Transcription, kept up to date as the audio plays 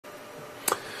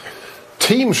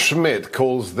Team Schmidt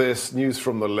calls this news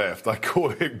from the left. I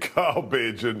call it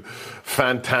garbage and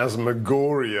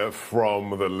phantasmagoria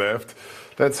from the left.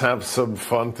 Let's have some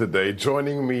fun today.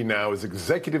 Joining me now is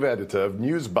executive editor of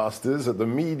Newsbusters at the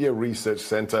Media Research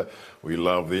Center. We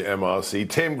love the MRC.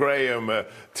 Tim Graham.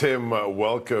 Tim,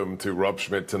 welcome to Rob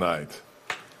Schmidt tonight.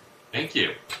 Thank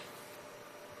you.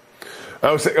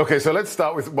 Okay, so let's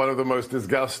start with one of the most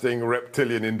disgusting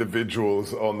reptilian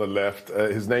individuals on the left.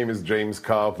 His name is James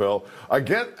Carville. I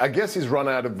guess he's run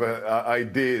out of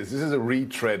ideas. This is a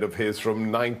retread of his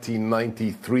from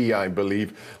 1993, I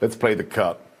believe. Let's play the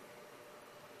cut.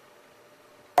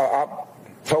 I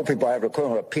told people I have a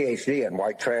PhD in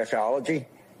white trashology,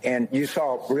 and you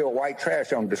saw real white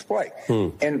trash on display.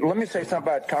 And let me say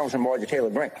something about Congressman Marjorie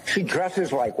Taylor Greene. She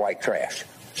dresses like white trash.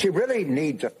 She really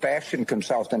needs a fashion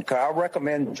consultant. I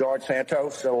recommend George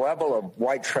Santos. The level of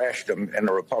white trashdom in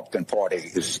the Republican Party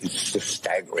is just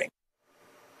staggering.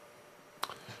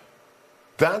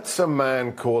 That's a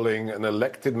man calling an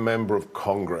elected member of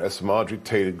Congress, Marjorie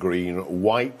Taylor Greene,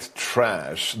 white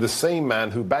trash. The same man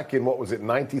who back in,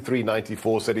 93,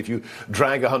 94, said if you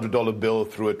drag a $100 bill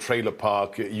through a trailer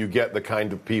park, you get the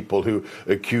kind of people who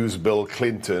accuse Bill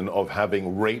Clinton of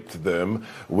having raped them,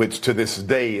 which to this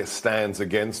day stands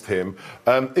against him.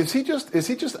 Is he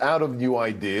just out of new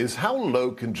ideas? How low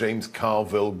can James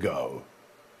Carville go?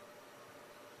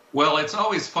 Well, it's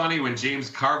always funny when James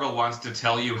Carville wants to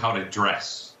tell you how to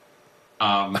dress.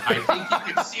 I think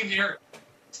you can see there.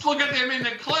 Let's look at him in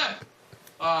the clip.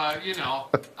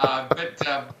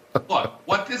 Look,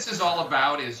 what this is all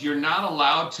about is you're not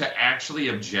allowed to actually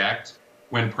object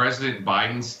when President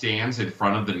Biden stands in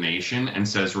front of the nation and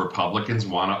says Republicans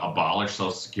want to abolish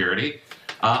Social Security.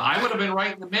 I would have been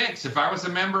right in the mix. If I was a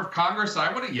member of Congress,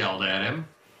 I would have yelled at him.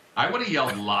 I would have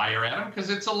yelled liar at him because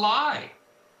it's a lie.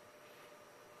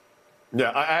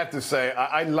 Yeah, I have to say,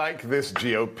 I like this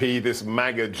GOP, this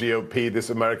MAGA GOP, this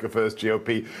America First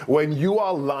GOP. When you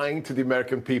are lying to the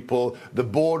American people, the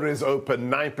border is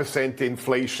open, 9%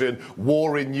 inflation,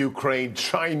 war in Ukraine,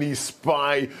 Chinese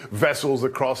spy vessels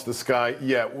across the sky.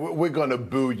 Yeah, we're going to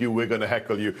boo you, we're going to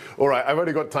heckle you. All right, I've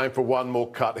only got time for one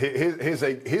more cut. Here's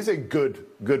a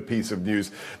good piece of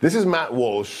news. This is Matt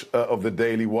Walsh of the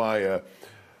Daily Wire.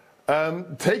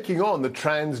 Taking on the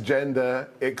transgender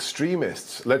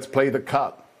extremists. Let's play the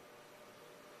cut.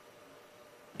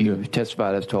 You have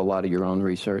testified as to a lot of your own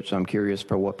research. So I'm curious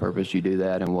for what purpose you do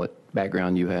that and what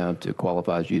background you have to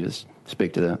qualify you to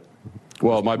speak to that.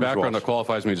 Well, my background that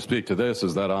qualifies me to speak to this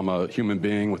is that I'm a human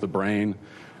being with a brain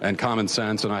and common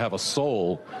sense, and I have a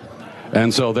soul.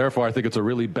 And so, therefore, I think it's a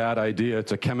really bad idea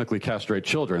to chemically castrate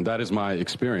children. That is my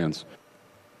experience.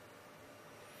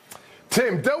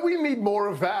 Tim, don't we need more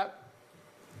of that?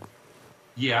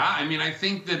 Yeah, I mean, I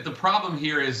think that the problem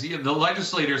here is the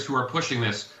legislators who are pushing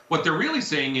this, what they're really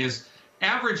saying is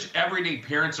average, everyday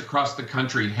parents across the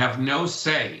country have no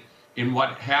say in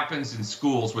what happens in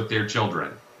schools with their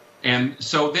children. And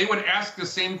so they would ask the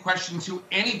same question to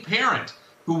any parent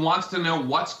who wants to know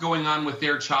what's going on with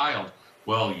their child.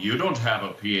 Well, you don't have a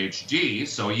PhD,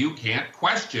 so you can't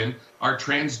question our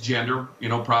transgender,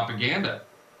 propaganda.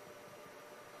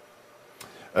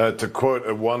 To quote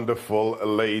a wonderful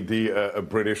lady, a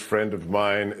British friend of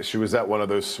mine, she was at one of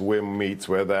those swim meets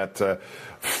where that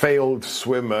failed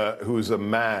swimmer who's a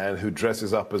man who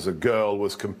dresses up as a girl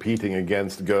was competing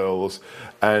against girls.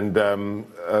 And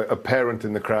a parent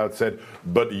in the crowd said,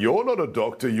 "But you're not a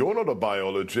doctor, you're not a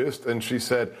biologist." And she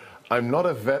said, "I'm not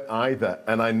a vet either,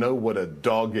 and I know what a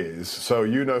dog is." So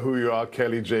you know who you are,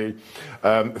 Kelly J.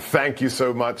 Thank you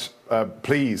so much.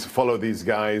 Please follow these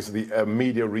guys. The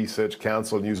Media Research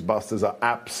Council Newsbusters are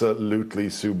absolutely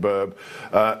superb.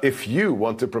 If you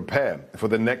want to prepare for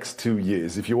the next 2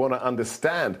 years, if you want to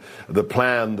understand the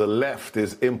plan the left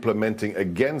is implementing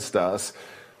against us,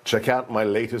 check out my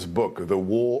latest book, The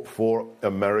War for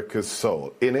America's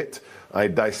Soul. In it, I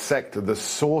dissect the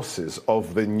sources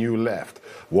of the new left,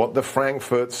 what the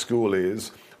Frankfurt School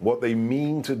is, what they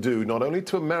mean to do, not only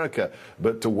to America,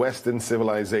 but to Western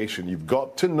civilization. You've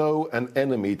got to know an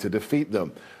enemy to defeat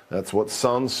them. That's what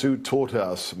Sun Tzu taught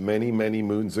us many, many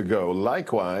moons ago.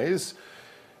 Likewise,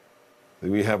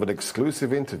 we have an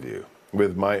exclusive interview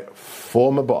with my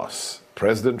former boss,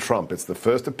 President Trump. It's the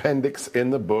first appendix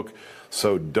in the book,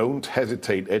 so don't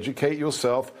hesitate. Educate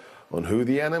yourself on who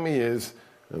the enemy is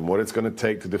and what it's going to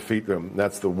take to defeat them.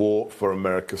 That's the War for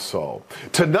America's Soul.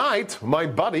 Tonight, my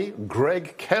buddy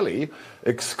Greg Kelly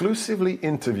exclusively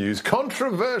interviews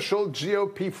controversial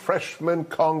GOP freshman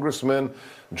Congressman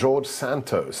George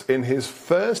Santos in his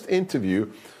first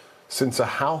interview since a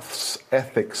House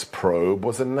ethics probe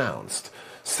was announced.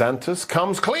 Santos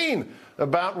comes clean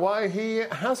about why he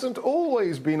hasn't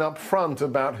always been upfront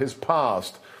about his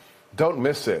past. Don't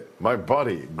miss it. My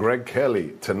Body, Greg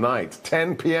Kelly, tonight,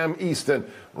 10 p.m. Eastern,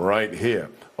 right here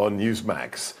on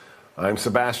Newsmax. I'm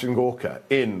Sebastian Gorka,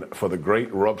 in for the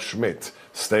great Rob Schmidt.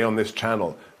 Stay on this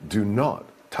channel. Do not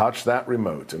touch that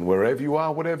remote. And wherever you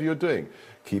are, whatever you're doing,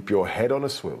 keep your head on a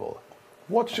swivel.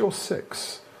 Watch your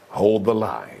six. Hold the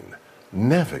line.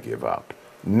 Never give up.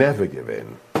 Never give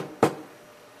in.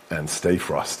 And stay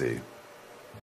frosty.